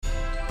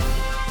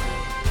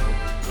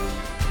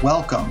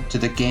Welcome to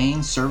the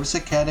Gain Service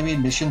Academy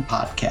Admission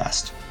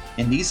Podcast.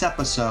 In these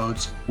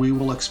episodes, we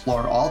will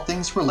explore all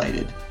things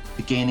related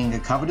to gaining a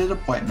coveted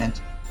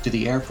appointment to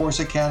the Air Force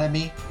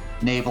Academy,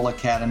 Naval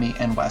Academy,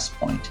 and West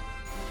Point.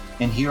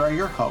 And here are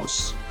your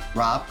hosts,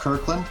 Rob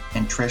Kirkland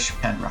and Trish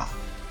Penroth.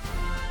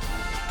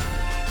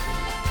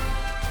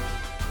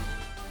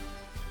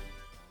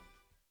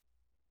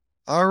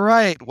 All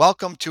right,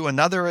 welcome to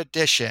another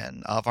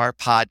edition of our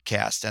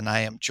podcast, and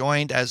I am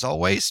joined, as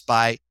always,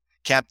 by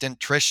Captain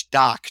Trish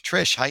Dock.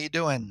 Trish, how you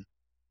doing?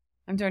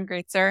 I'm doing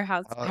great, sir.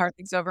 How are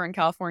things over in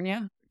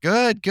California?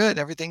 Good.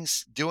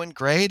 Everything's doing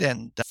great,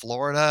 and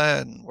Florida,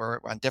 and we're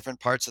on different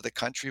parts of the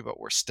country, but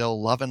we're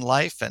still loving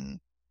life and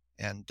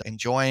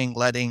enjoying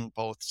letting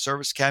both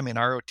Service Academy and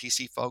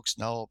ROTC folks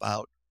know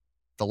about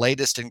the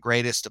latest and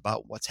greatest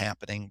about what's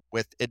happening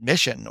with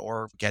admission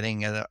or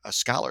getting a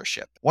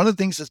scholarship. One of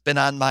the things that's been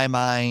on my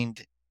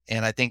mind,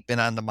 and I think been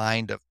on the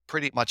mind of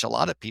pretty much a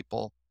lot of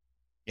people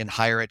in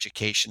higher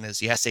education, is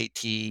the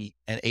SAT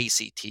and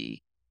ACT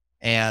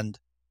and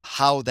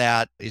how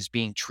that is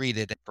being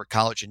treated for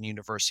college and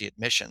university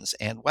admissions,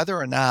 and whether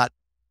or not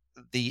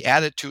the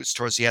attitudes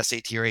towards the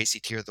SAT or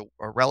ACT or the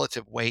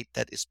relative weight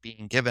that is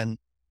being given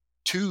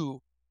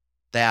to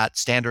that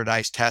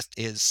standardized test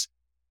is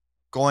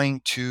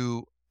going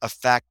to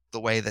affect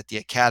the way that the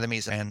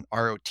academies and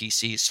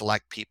ROTCs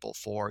select people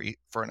for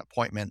an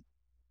appointment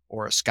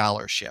or a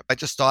scholarship. I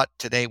just thought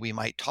today we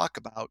might talk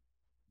about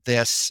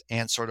this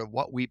and sort of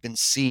what we've been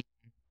seeing,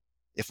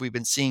 if we've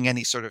been seeing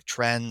any sort of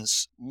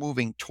trends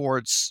moving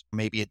towards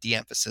maybe a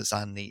de-emphasis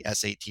on the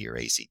SAT or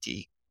ACT,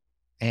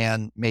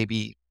 and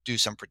maybe do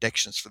some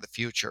predictions for the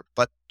future.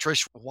 But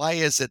Trish, why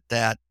is it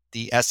that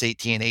the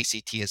SAT and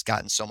ACT has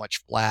gotten so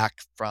much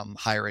flack from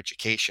higher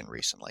education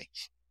recently?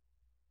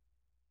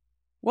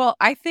 Well,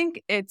 I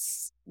think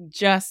it's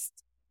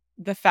just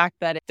the fact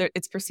that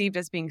it's perceived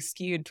as being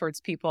skewed towards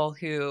people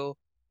who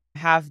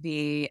have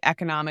the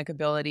economic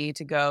ability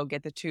to go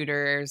get the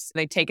tutors.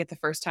 They take it the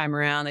first time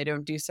around, they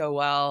don't do so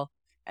well,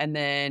 and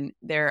then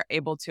they're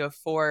able to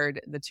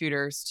afford the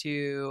tutors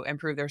to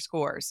improve their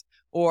scores.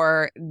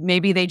 Or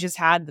maybe they just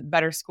had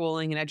better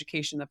schooling and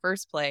education in the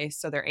first place,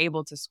 so they're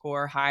able to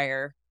score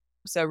higher.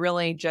 So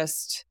really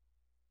just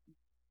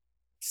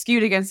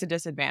skewed against a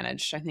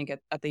disadvantage, I think,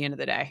 at the end of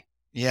the day.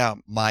 Yeah,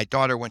 my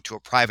daughter went to a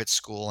private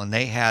school, and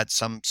they had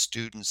some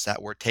students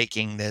that were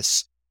taking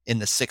this in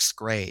the sixth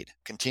grade,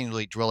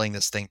 continually drilling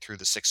this thing through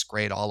the sixth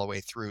grade all the way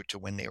through to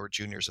when they were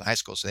juniors in high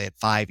school. So they had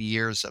 5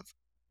 years of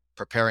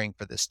preparing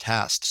for this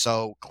test.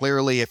 So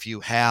clearly, if you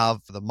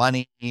have the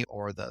money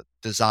or the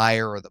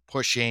desire or the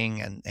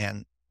pushing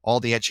and all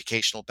the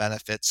educational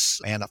benefits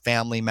and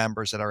family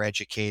members that are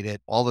educated,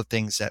 all the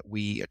things that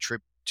we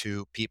attribute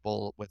to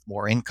people with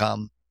more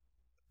income,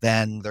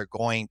 then they're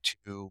going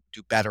to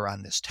do better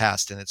on this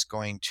test, and it's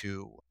going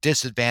to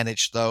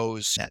disadvantage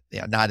those that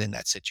are not in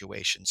that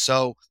situation.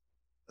 So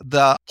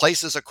the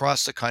places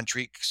across the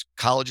country,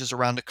 colleges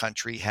around the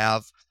country,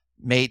 have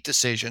made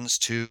decisions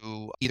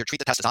to either treat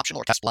the test as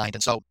optional or test blind.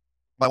 And so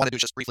what I want to do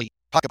is just briefly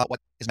talk about what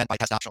is meant by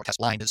test optional or test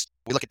blind. Is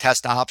we look at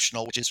test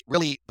optional, which is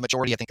really the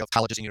majority, I think, of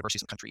colleges and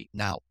universities in the country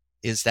now,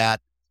 is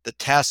that the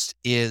test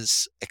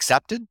is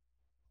accepted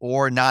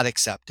or not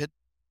accepted.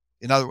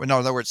 In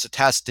other words, the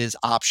test is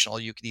optional.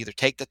 You can either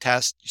take the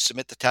test, you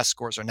submit the test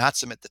scores, or not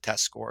submit the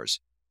test scores.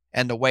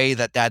 And the way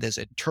that that is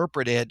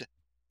interpreted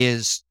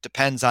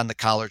depends on the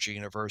college or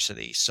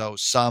university. So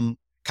some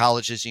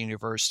colleges and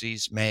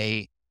universities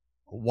may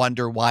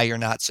wonder why you're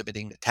not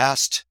submitting the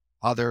test.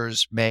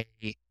 Others may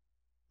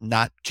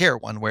not care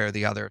one way or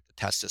the other if the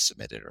test is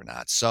submitted or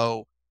not.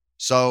 So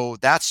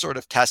that's sort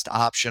of test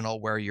optional,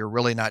 where you're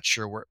really not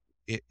sure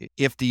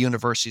if the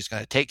university is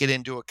going to take it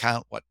into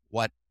account,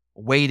 what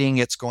weighting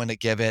it's going to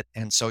give it,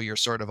 and so you're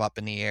sort of up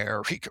in the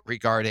air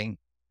regarding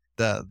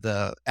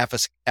the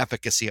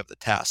efficacy of the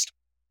test.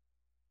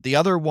 The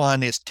other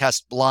one is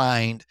test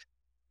blind,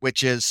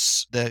 which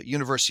is the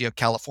University of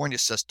California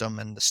system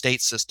and the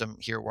state system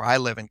here where I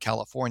live in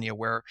California,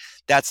 where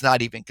that's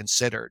not even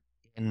considered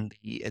in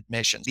the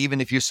admissions.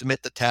 Even if you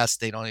submit the test,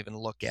 they don't even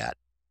look at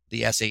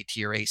the SAT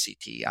or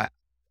ACT.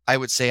 I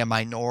would say a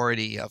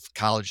minority of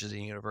colleges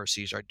and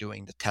universities are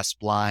doing the test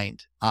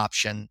blind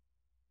option.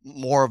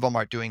 More of them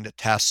are doing the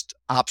test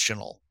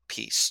optional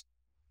piece.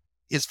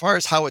 As far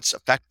as how it's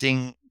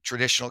affecting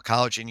traditional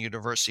college and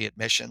university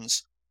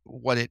admissions,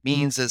 what it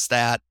means is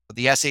that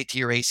the SAT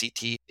or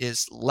ACT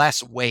is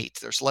less weight.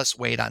 There's less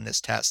weight on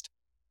this test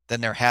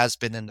than there has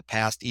been in the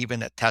past,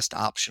 even at test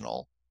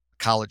optional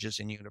colleges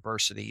and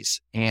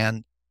universities.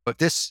 And if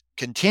this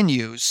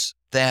continues,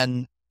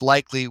 then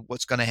likely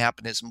what's going to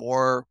happen is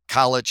more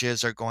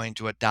colleges are going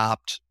to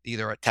adopt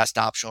either a test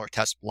optional or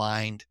test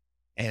blind,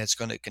 and it's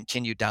going to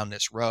continue down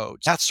this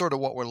road. That's sort of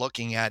what we're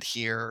looking at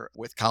here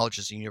with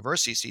colleges and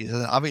universities.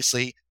 And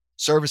obviously,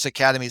 service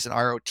academies and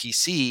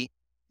ROTC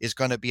is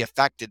going to be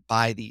affected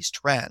by these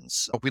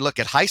trends. If we look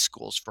at high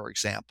schools, for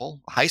example,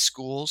 high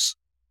schools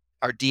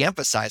are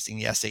de-emphasizing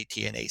the SAT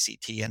and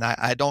ACT. And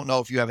I don't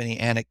know if you have any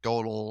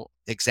anecdotal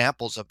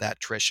examples of that,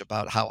 Trish,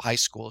 about how high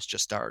schools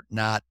just are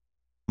not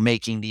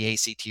making the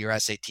ACT or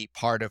SAT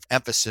part of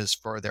emphasis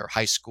for their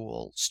high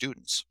school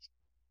students.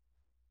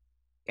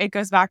 It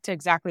goes back to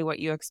exactly what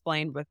you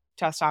explained with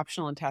test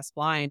optional and test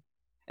blind,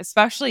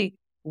 especially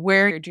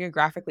where you're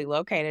geographically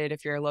located.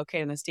 If you're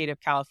located in the state of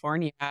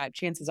California,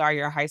 chances are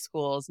your high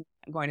school is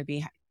going to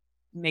be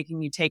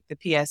making you take the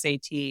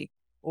PSAT,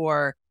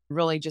 or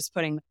really just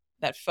putting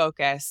that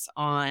focus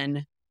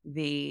on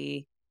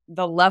the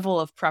level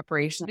of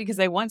preparation, because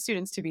they want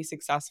students to be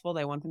successful.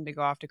 They want them to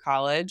go off to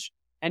college.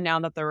 And now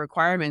that the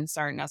requirements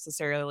aren't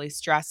necessarily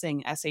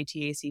stressing SAT,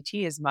 ACT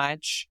as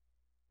much,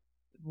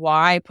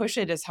 why push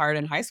it as hard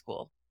in high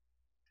school?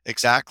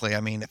 Exactly.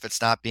 I mean, if it's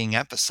not being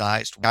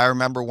emphasized, I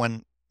remember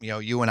when,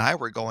 you and I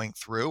were going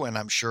through, and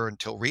I'm sure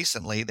until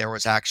recently, there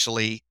was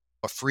actually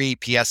a free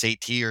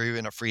PSAT or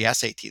even a free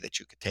SAT that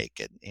you could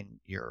take in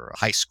your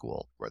high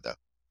school, where the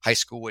high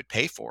school would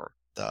pay for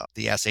the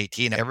SAT,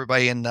 and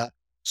everybody in the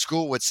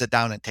school would sit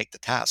down and take the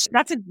test.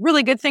 That's a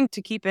really good thing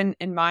to keep in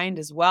mind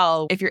as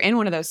well. If you're in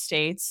one of those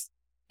states,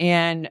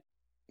 and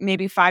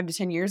maybe 5 to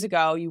 10 years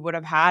ago, you would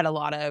have had a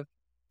lot of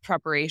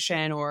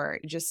preparation or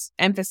just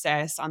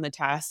emphasis on the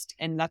test,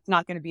 and that's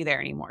not going to be there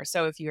anymore.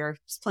 So if you're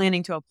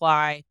planning to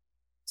apply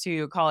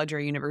to college or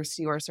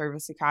university or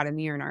service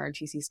academy or an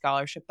ROTC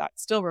scholarship that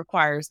still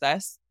requires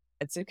this,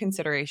 it's a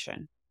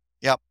consideration.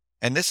 Yep.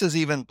 And this has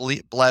even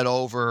bled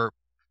over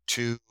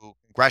to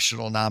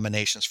congressional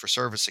nominations for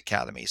service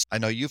academies. I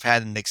know you've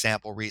had an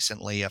example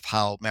recently of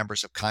how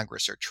members of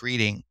Congress are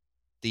treating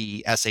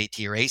the SAT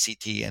or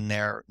ACT in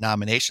their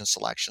nomination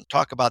selection.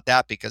 Talk about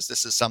that, because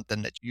this is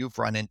something that you've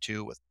run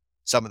into with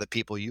some of the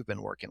people you've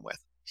been working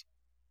with.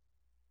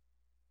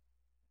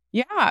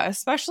 Yeah,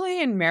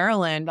 especially in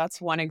Maryland. That's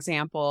one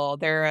example.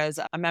 There is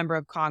a member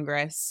of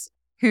Congress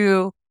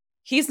who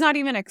he's not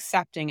even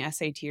accepting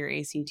SAT or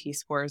ACT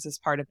scores as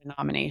part of the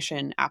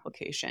nomination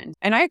application.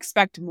 And I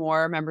expect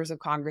more members of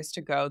Congress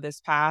to go this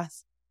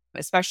path,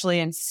 especially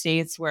in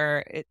states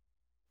where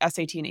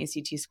SAT and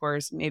ACT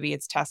scores, maybe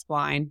it's test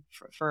blind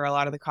for a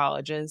lot of the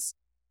colleges.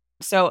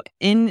 So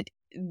in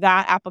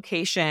that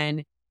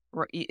application,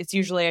 it's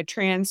usually a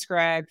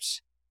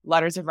transcript,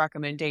 letters of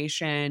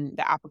recommendation,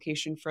 the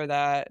application for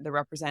the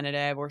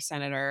representative or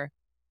senator,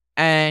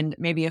 and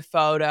maybe a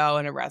photo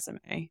and a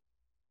resume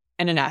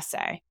and an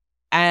essay.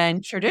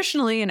 And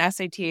traditionally, an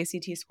SAT,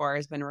 ACT score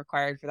has been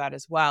required for that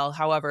as well.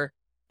 However,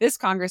 this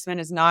congressman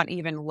is not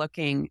even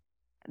looking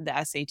at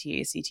the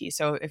SAT, ACT.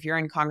 So if you're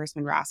in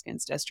Congressman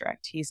Raskin's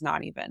district, he's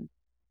not even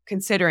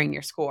considering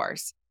your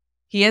scores.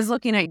 He is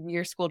looking at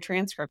your school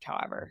transcript,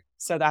 however.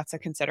 So that's a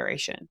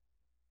consideration.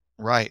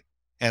 Right.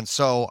 And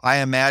so I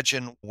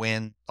imagine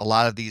when a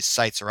lot of these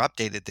sites are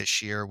updated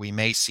this year, we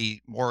may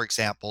see more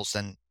examples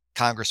than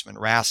Congressman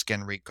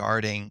Raskin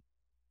regarding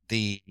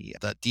the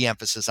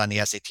de-emphasis on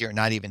the SAT, or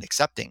not even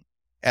accepting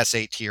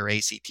SAT or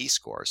ACT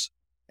scores.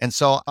 And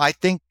so I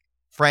think,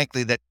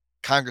 frankly, that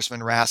Congressman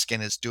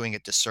Raskin is doing a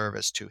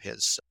disservice to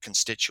his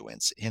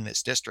constituents in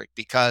his district,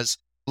 because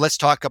let's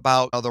talk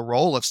about the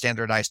role of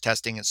standardized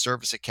testing in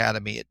service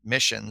academy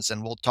admissions,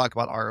 and we'll talk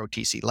about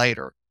ROTC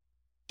later.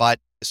 But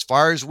as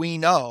far as we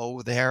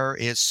know, there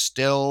is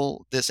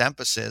still this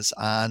emphasis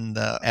on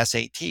the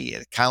SAT.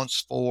 It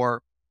accounts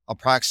for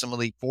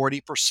approximately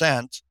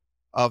 40%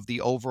 of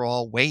the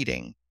overall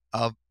weighting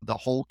of the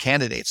whole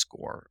candidate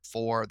score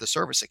for the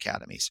service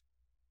academies.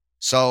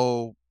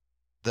 So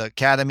the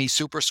academy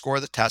super score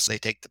the test. They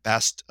take the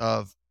best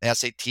of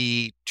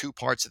SAT, 2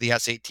 parts of the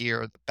SAT,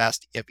 or the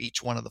best of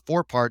each one of the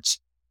 4 parts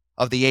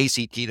of the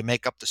ACT to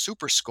make up the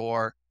super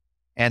score.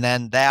 And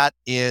then that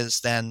is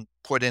then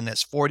put in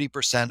as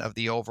 40% of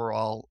the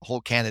overall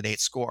whole candidate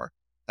score.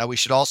 Now, we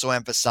should also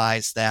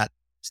emphasize that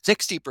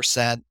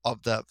 60%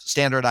 of the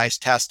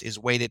standardized test is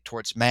weighted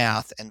towards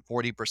math and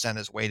 40%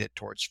 is weighted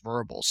towards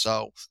verbal.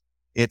 So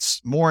it's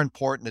more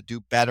important to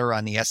do better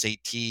on the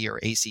SAT or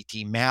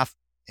ACT math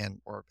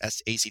or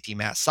ACT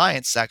math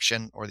science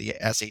section, or the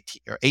SAT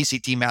or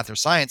ACT math or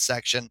science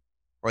section,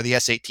 or the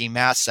SAT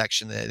math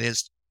section, than it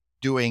is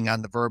doing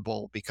on the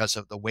verbal, because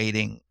of the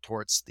weighting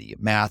towards the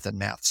math and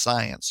math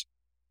science.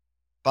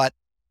 But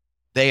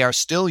they are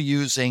still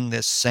using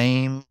this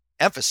same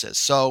emphasis.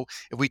 So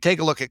if we take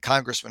a look at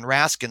Congressman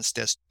Raskin's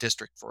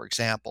district, for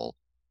example,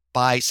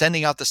 by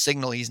sending out the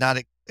signal he's not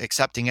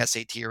accepting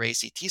SAT or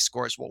ACT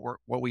scores,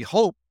 what we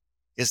hope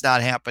is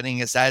not happening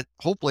is that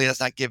hopefully that's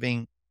not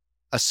giving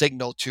a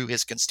signal to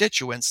his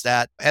constituents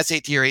that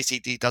SAT or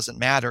ACT doesn't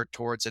matter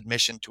towards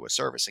admission to a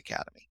service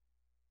academy.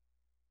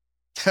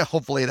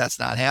 Hopefully that's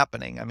not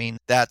happening. I mean,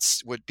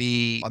 would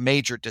be a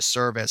major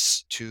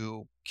disservice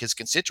to his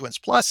constituents.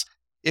 Plus,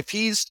 if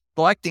he's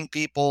selecting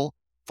people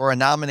for a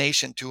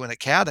nomination to an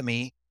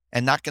academy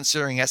and not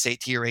considering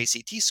SAT or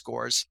ACT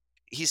scores,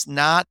 he's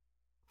not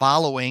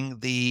following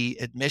the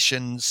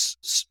admissions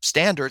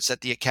standards that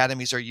the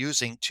academies are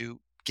using to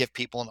give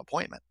people an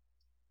appointment.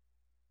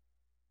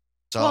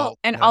 So, well,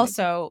 and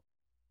also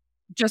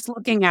just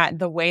looking at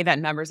the way that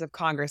members of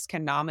Congress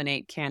can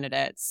nominate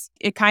candidates,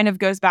 it kind of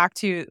goes back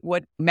to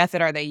what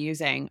method are they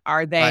using?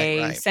 Are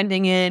they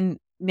sending in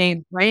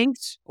names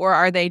ranked, or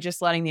are they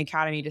just letting the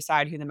academy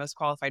decide who the most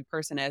qualified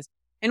person is?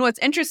 And what's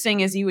interesting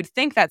is you would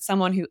think that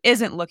someone who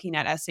isn't looking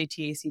at SAT,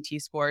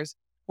 ACT scores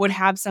would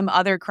have some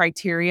other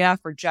criteria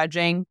for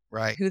judging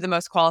Right. who the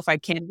most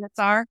qualified candidates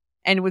are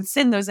and would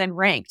send those in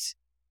ranked.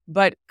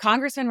 But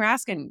Congressman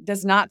Raskin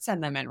does not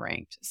send them in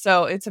ranked.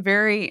 So it's a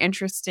very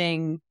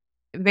interesting,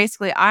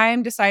 basically,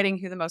 I'm deciding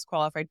who the most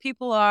qualified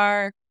people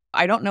are.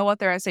 I don't know what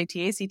their SAT,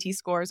 ACT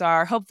scores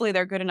are. Hopefully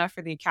they're good enough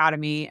for the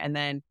academy. And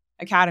then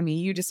academy,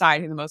 you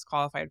decide who the most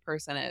qualified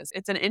person is.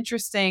 It's an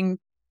interesting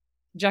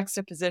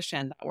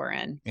juxtaposition that we're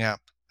in. Yeah.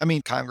 I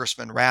mean,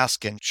 Congressman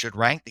Raskin should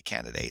rank the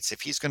candidates.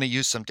 If he's going to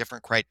use some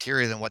different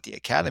criteria than what the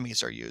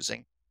academies are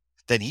using,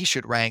 then he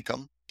should rank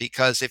them,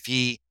 because if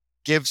he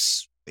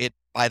gives it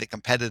by the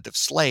competitive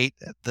slate,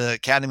 the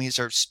academies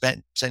are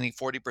sending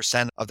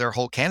 40% of their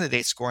whole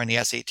candidate score in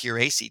the SAT or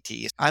ACT.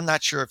 I'm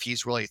not sure if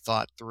he's really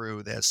thought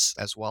through this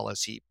as well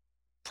as he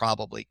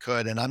probably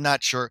could. And I'm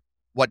not sure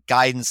what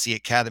guidance the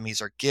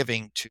academies are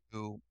giving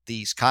to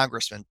these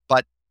congressmen.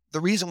 But the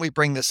reason we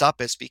bring this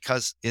up is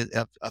because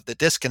of the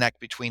disconnect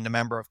between the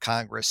member of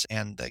Congress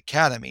and the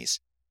academies.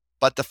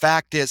 But the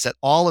fact is that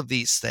all of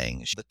these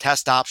things, the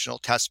test optional,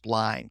 test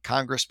blind,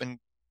 congressmen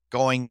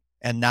going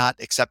and not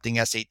accepting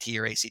SAT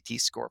or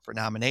ACT score for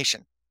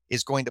nomination,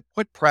 is going to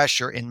put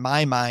pressure, in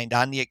my mind,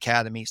 on the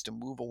academies to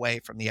move away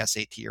from the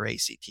SAT or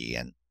ACT.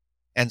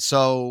 And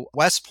so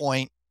West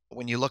Point,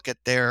 when you look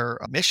at their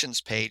admissions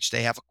page,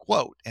 they have a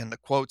quote, and the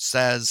quote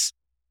says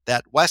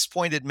that West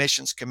Point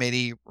Admissions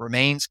Committee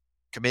remains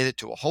committed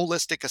to a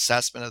holistic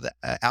assessment of the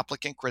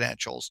applicant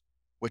credentials,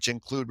 which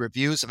include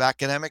reviews of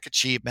academic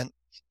achievement,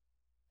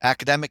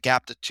 academic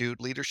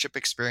aptitude, leadership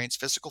experience,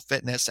 physical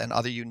fitness, and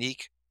other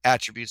unique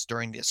attributes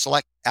during the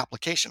select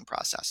application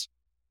process.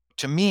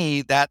 To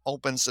me, that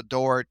opens the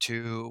door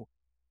to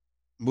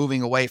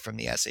moving away from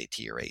the SAT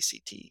or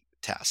ACT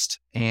test.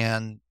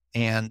 And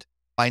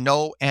I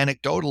know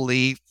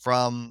anecdotally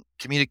from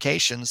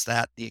communications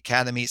that the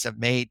academies have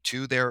made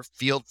to their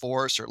field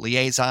force or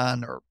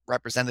liaison or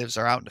representatives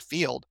are out in the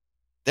field,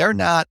 they're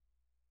not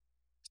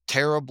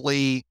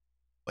terribly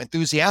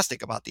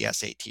enthusiastic about the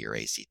SAT or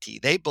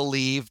ACT. They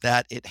believe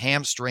that it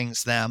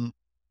hamstrings them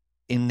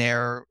in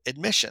their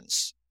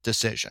admissions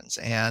decisions.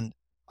 And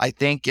I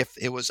think if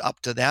it was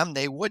up to them,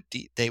 they would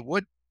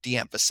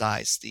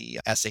de-emphasize the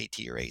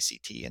SAT or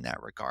ACT in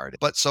that regard.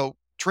 But so,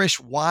 Trish,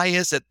 why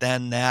is it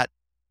then that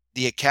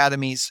the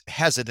academy's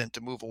hesitant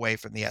to move away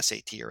from the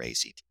SAT or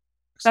ACT?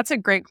 That's a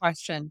great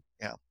question.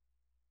 Yeah.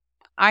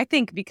 I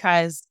think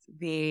because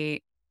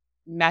the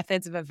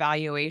methods of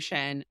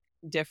evaluation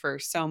differ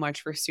so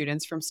much for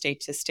students from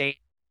state to state.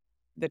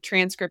 The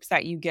transcripts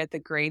that you get, the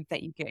grades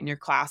that you get in your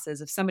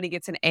classes, if somebody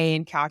gets an A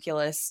in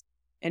calculus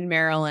in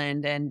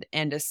Maryland and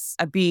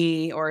a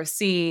B or a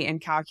C in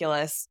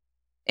calculus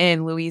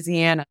in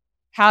Louisiana,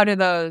 how do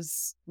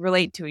those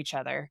relate to each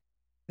other?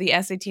 The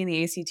SAT and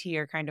the ACT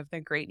are kind of the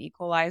great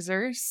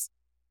equalizers,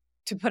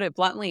 to put it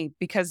bluntly,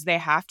 because they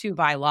have to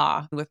by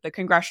law with the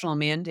congressional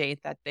mandate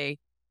that they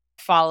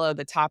follow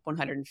the top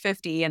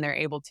 150 and they're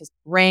able to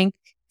rank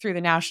through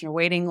the national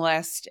waiting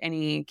list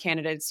any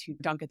candidates who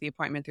don't get the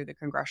appointment through the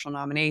congressional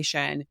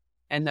nomination,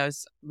 and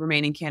those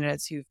remaining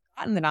candidates who've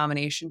gotten the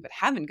nomination but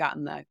haven't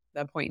gotten the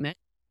appointment.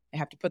 They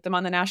have to put them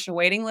on the national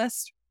waiting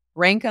list,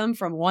 rank them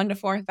from 1 to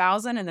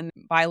 4,000, and then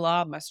by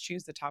law must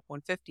choose the top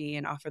 150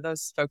 and offer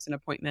those folks an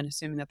appointment,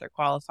 assuming that they're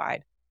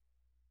qualified.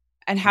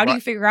 And how do you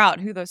figure out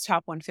who those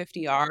top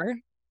 150 are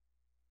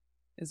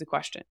is the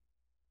question.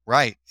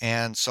 Right.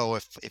 And so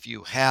if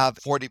you have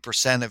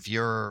 40% of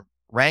your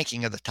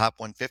ranking of the top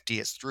 150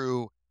 is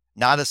through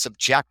not a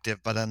subjective,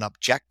 but an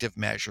objective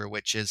measure,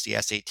 which is the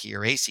SAT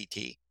or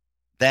ACT,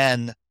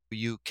 then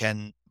you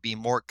can be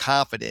more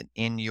confident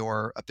in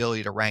your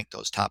ability to rank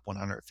those top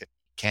 150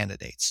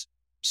 candidates.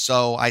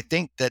 So I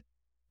think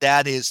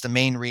that is the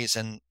main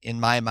reason in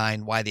my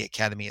mind why the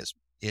academy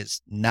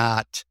is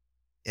not,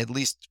 at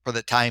least for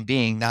the time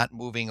being, not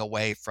moving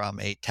away from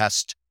a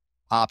test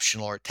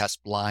optional or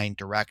test blind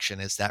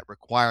direction, is that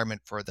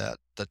requirement for the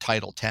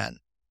Title 10.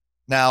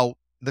 Now,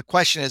 the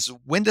question is,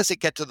 when does it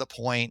get to the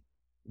point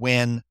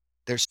when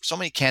there's so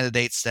many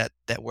candidates that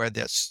where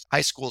this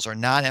high schools are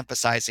not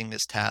emphasizing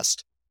this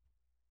test?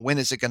 When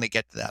is it going to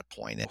get to that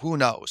point? And who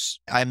knows?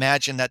 I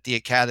imagine that the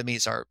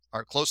academies are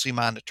closely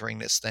monitoring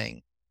this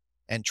thing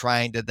and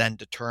trying to then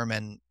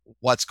determine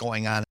what's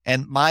going on.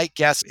 And my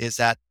guess is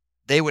that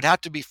they would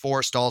have to be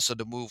forced also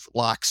to move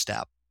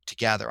lockstep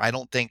together. I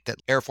don't think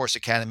that Air Force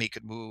Academy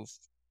could move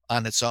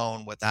on its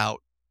own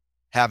without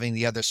having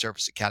the other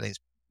service academies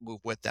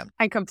move with them.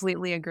 I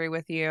completely agree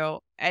with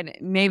you. And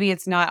maybe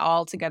it's not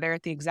all together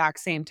at the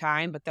exact same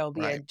time, but there'll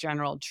be a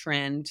general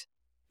trend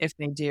if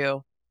they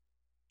do.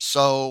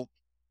 So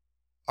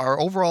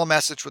our overall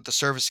message with the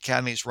service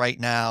academies right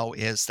now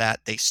is that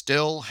they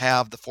still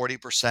have the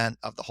 40%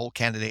 of the whole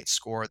candidate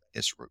score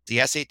is the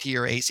SAT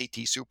or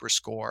ACT super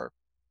score.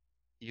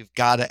 You've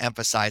got to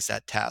emphasize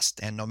that test.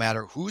 And no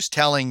matter who's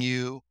telling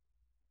you,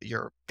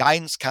 your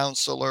guidance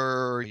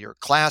counselor, your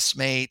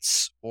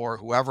classmates, or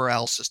whoever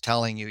else is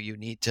telling you, you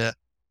need to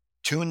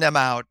tune them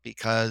out,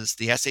 because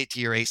the SAT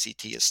or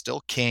ACT is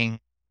still king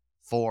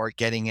for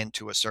getting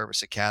into a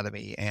service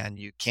academy, and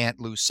you can't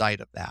lose sight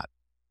of that.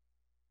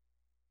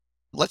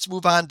 Let's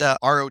move on to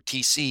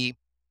ROTC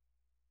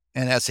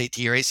and SAT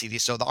or ACT.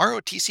 So the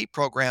ROTC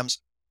programs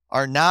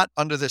are not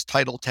under this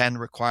Title 10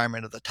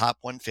 requirement of the top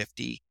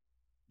 150.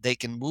 They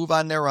can move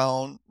on their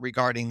own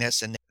regarding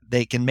this, and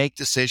they can make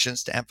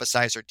decisions to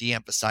emphasize or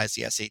de-emphasize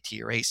the SAT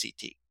or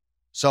ACT.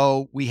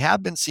 So we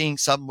have been seeing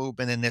some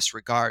movement in this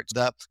regard.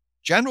 The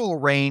general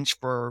range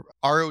for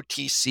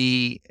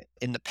ROTC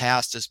in the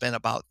past has been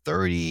about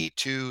 30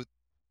 to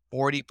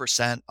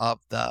 40% of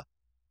the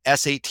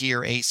SAT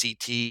or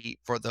ACT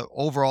for the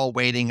overall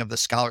weighting of the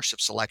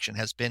scholarship selection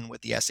has been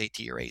with the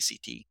SAT or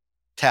ACT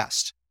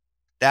test.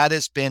 That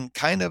has been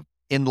kind of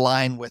in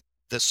line with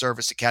the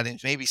service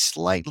academies, maybe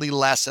slightly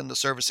less in the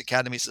service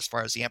academies as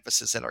far as the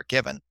emphasis that are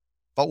given.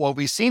 But what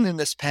we've seen in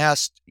this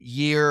past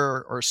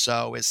year or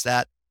so is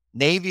that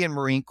Navy and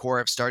Marine Corps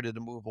have started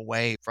to move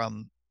away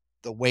from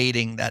the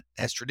weighting that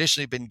has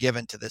traditionally been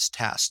given to this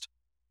test.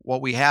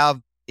 What we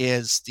have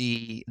is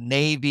the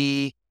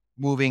Navy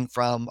moving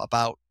from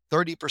about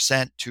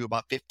 30% to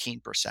about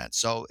 15%.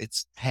 So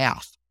it's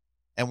half.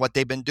 And what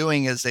they've been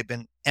doing is they've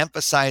been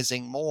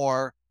emphasizing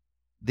more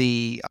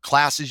the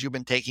classes you've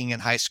been taking in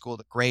high school,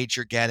 the grades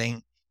you're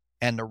getting,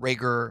 and the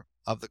rigor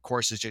of the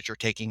courses that you're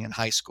taking in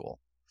high school.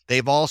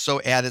 They've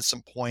also added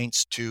some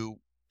points to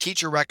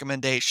teacher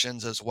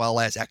recommendations as well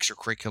as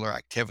extracurricular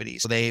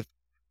activities. So they've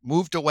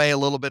moved away a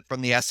little bit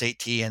from the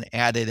SAT and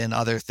added in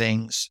other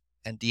things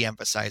and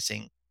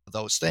de-emphasizing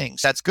those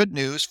things. That's good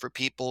news for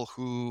people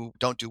who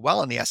don't do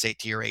well in the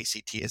SAT or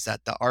ACT, is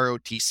that the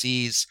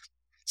ROTCs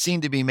seem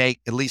to be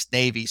at least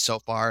Navy so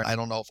far. I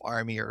don't know if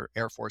Army or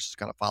Air Force is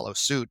going to follow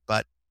suit,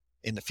 but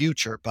in the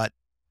future, but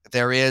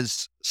there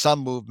is some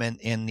movement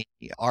in the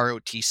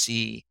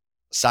ROTC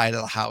side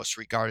of the house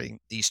regarding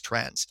these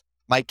trends.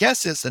 My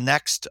guess is the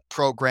next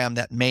program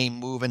that may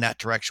move in that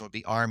direction would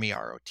be Army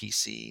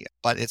ROTC,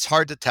 but it's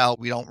hard to tell.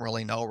 We don't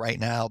really know right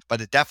now, but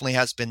it definitely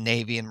has been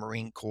Navy and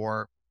Marine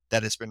Corps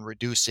that has been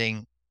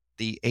reducing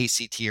the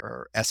ACT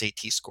or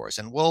SAT scores.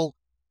 And we'll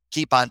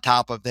keep on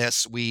top of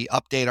this. We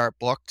update our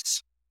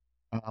books,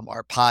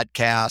 our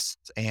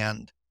podcasts,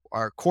 and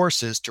our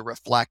courses to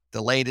reflect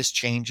the latest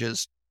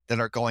changes that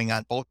are going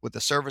on both with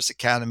the service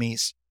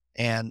academies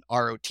and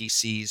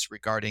ROTCs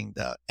regarding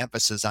the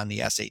emphasis on the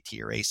SAT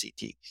or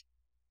ACT.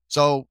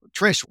 So,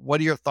 Trish,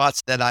 what are your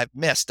thoughts that I've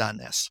missed on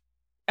this?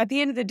 At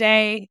the end of the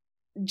day,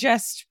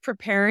 just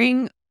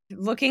preparing,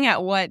 looking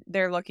at what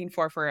they're looking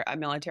for a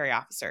military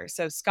officer.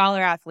 So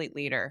scholar, athlete,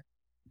 leader.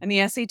 And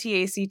the SAT,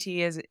 ACT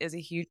is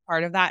a huge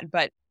part of that.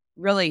 But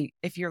really,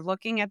 if you're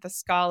looking at the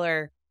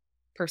scholar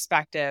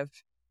perspective,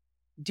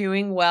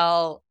 doing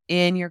well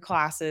in your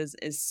classes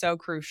is so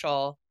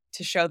crucial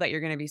to show that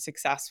you're going to be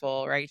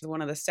successful, right?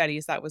 One of the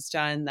studies that was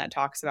done that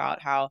talks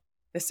about how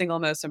the single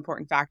most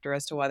important factor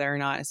as to whether or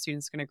not a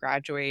student's going to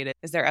graduate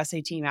is their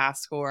SAT math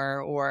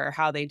score or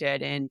how they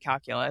did in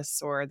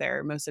calculus or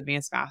their most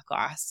advanced math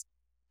class.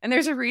 And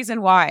there's a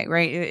reason why,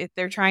 right? If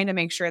they're trying to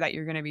make sure that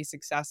you're going to be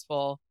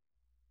successful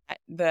at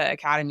the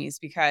academies,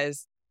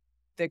 because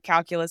the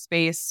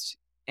calculus-based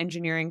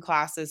engineering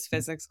classes,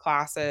 physics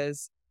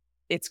classes,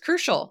 it's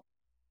crucial.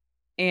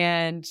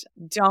 And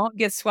don't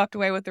get swept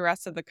away with the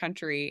rest of the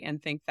country and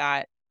think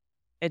that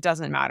it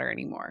doesn't matter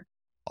anymore.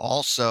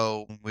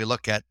 Also, we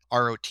look at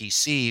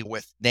ROTC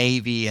with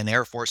Navy and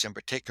Air Force in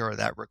particular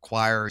that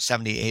require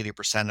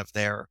 70-80% of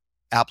their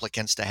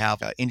applicants to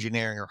have an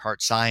engineering or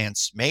hard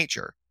science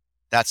major.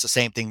 That's the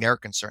same thing they're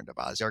concerned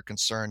about. Is they're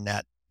concerned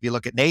that if you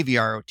look at Navy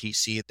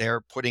ROTC, they're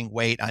putting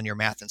weight on your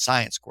math and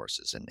science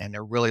courses, and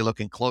they're really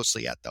looking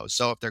closely at those.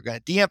 So if they're going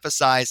to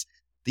de-emphasize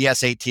the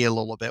SAT a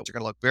little bit, they're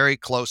going to look very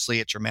closely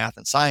at your math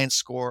and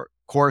science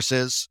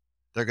courses.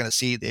 They're going to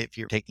see that if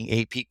you're taking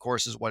AP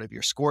courses, what have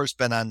your scores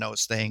been on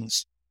those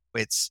things?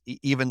 It's,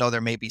 even though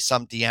there may be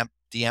some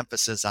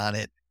de-emphasis on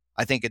it,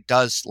 I think it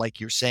does, like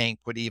you're saying,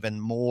 put even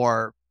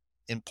more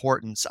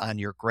importance on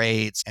your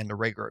grades and the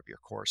rigor of your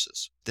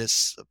courses.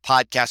 This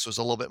podcast was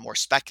a little bit more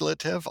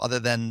speculative, other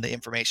than the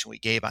information we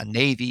gave on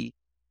Navy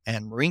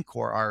and Marine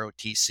Corps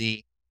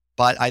ROTC,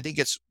 but I think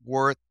it's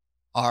worth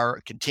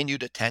our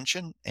continued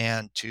attention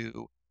and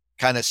to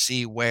kind of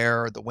see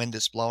where the wind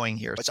is blowing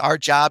here. It's our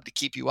job to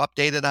keep you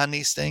updated on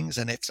these things.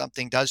 And if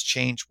something does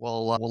change,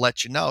 we'll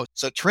let you know.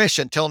 So Trish,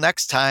 until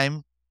next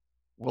time,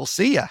 we'll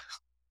see you.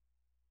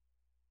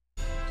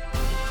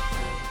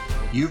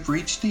 You've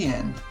reached the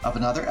end of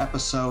another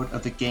episode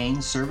of the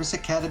Gain Service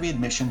Academy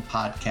Admission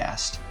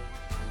podcast.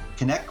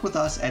 Connect with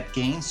us at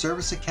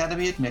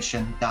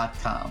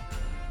gainserviceacademyadmission.com.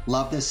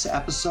 Love this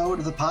episode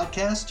of the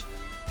podcast?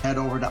 Head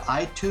over to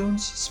iTunes,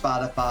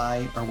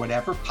 Spotify, or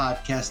whatever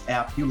podcast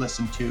app you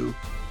listen to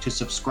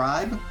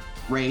subscribe,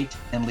 rate,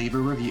 and leave a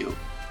review.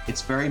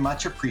 It's very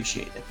much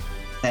appreciated.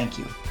 Thank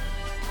you.